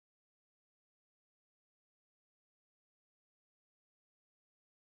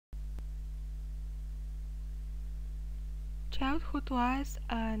Childhood lies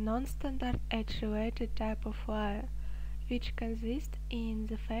are a non-standard age-related type of lie, which consists in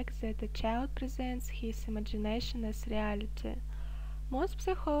the fact that the child presents his imagination as reality. Most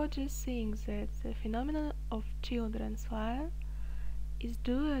psychologists think that the phenomenon of children's lie is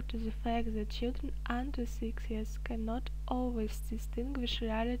due to the fact that children under 6 years cannot always distinguish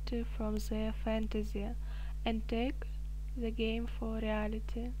reality from their fantasy and take the game for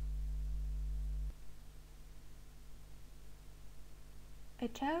reality. A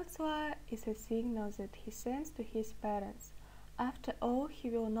child's lie is a signal that he sends to his parents. After all,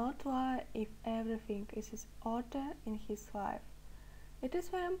 he will not lie if everything is in order in his life. It is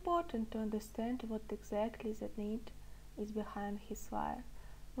very important to understand what exactly the need is behind his lie.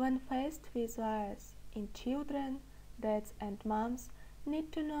 When faced with lies in children, dads and moms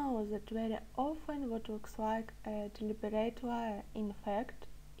need to know that very often what looks like a deliberate lie in fact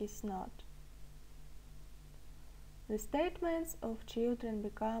is not. The statements of children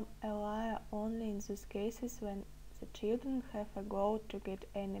become a lie only in those cases when the children have a goal to get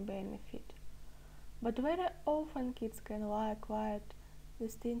any benefit. But very often kids can lie quite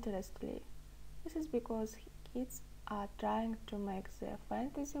disinterestedly. This is because kids are trying to make their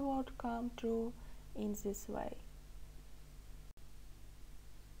fantasy world come true in this way.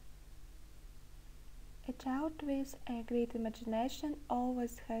 A child with a great imagination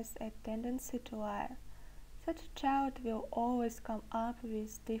always has a tendency to lie. Such a child will always come up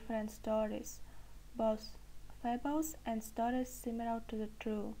with different stories, both fables and stories similar to the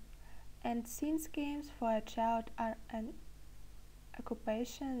true. And since games for a child are an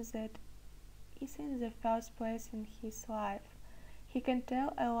occupation that is in the first place in his life, he can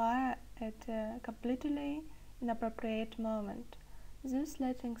tell a lie at a completely inappropriate moment, thus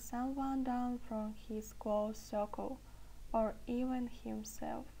letting someone down from his close circle, or even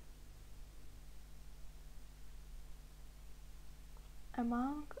himself.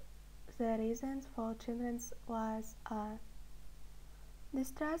 Among the reasons for children's lies are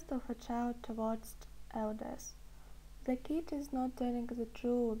distrust of a child towards elders. The kid is not telling the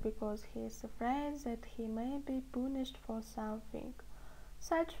truth because he is afraid that he may be punished for something.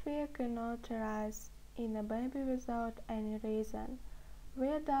 Such fear cannot arise in a baby without any reason. We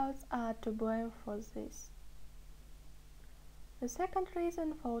adults are to blame for this. The second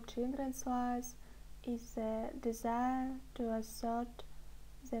reason for children's lies is the desire to assert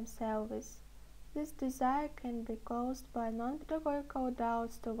themselves. This desire can be caused by non-pedagogical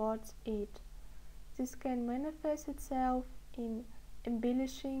doubts towards it. This can manifest itself in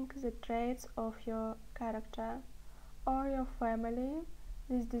embellishing the traits of your character or your family,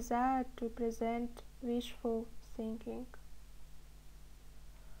 this desire to present wishful thinking.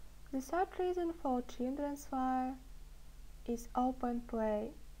 The third reason for children's lie is open play,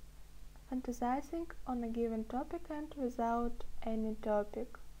 fantasizing on a given topic and without any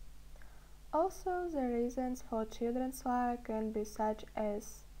topic. Also, the reasons for children's lie can be such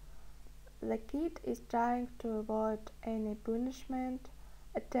as the kid is trying to avoid any punishment,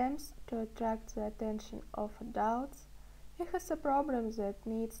 attempts to attract the attention of adults, he has a problem that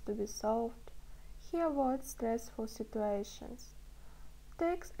needs to be solved, he avoids stressful situations.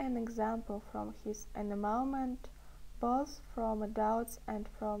 Takes an example from his environment, both from adults and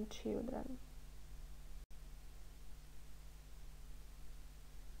from children.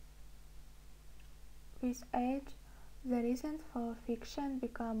 With age, the reasons for fiction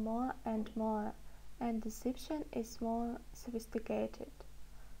become more and more, and deception is more sophisticated.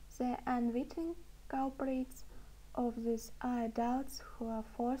 The unwitting culprits of these are adults who are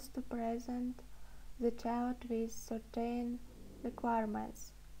forced to present the child with certain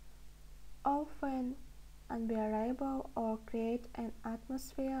requirements, often unbearable, or create an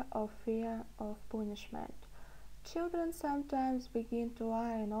atmosphere of fear of punishment. Children sometimes begin to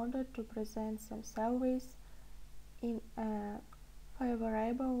lie in order to present themselves in a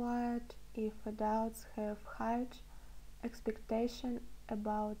favorable light if adults have high expectations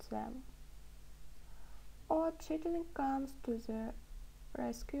about them. Or cheating comes to the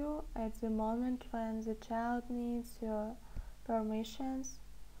rescue at the moment when the child needs your permissions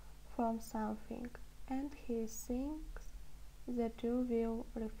from something and he thinks that you will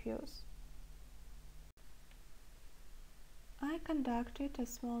refuse. I conducted a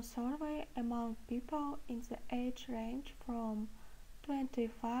small survey among people in the age range from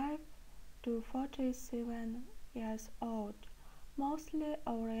 25 to 47 years old, mostly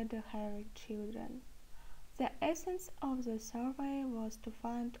already having children. The essence of the survey was to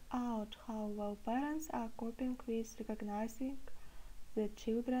find out how well parents are coping with recognizing the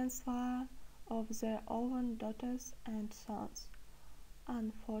children's lie of their own daughters and sons.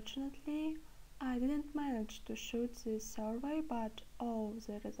 Unfortunately, I didn't manage to shoot this survey, but all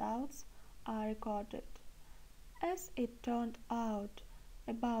the results are recorded. As it turned out,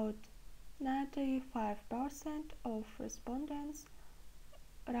 about 95% of respondents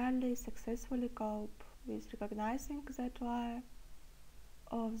rarely successfully cope with recognizing that lie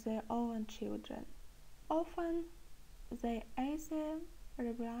of their own children. Often, they either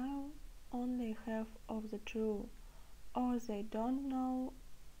reveal only half of the truth, or they don't know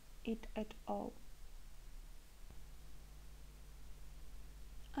it at all.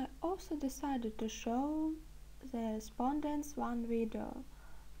 I also decided to show the respondents one video,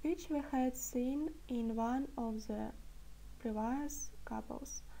 which we had seen in one of the previous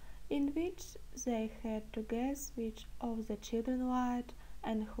couples, in which they had to guess which of the children lied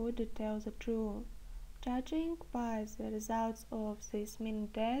and who did tell the truth. Judging by the results of this mini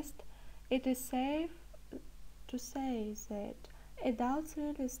test, it is safe to say that adults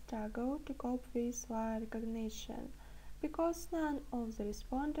really struggle to cope with lie recognition, because none of the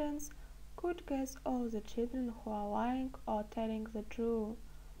respondents could guess all the children who are lying or telling the truth.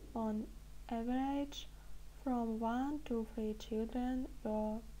 On average, from 1 to 3 children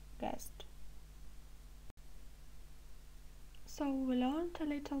were guessed. So we learned a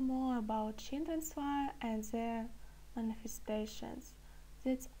little more about children's lie and their manifestations.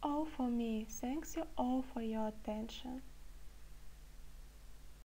 That's all for me. Thanks you all for your attention.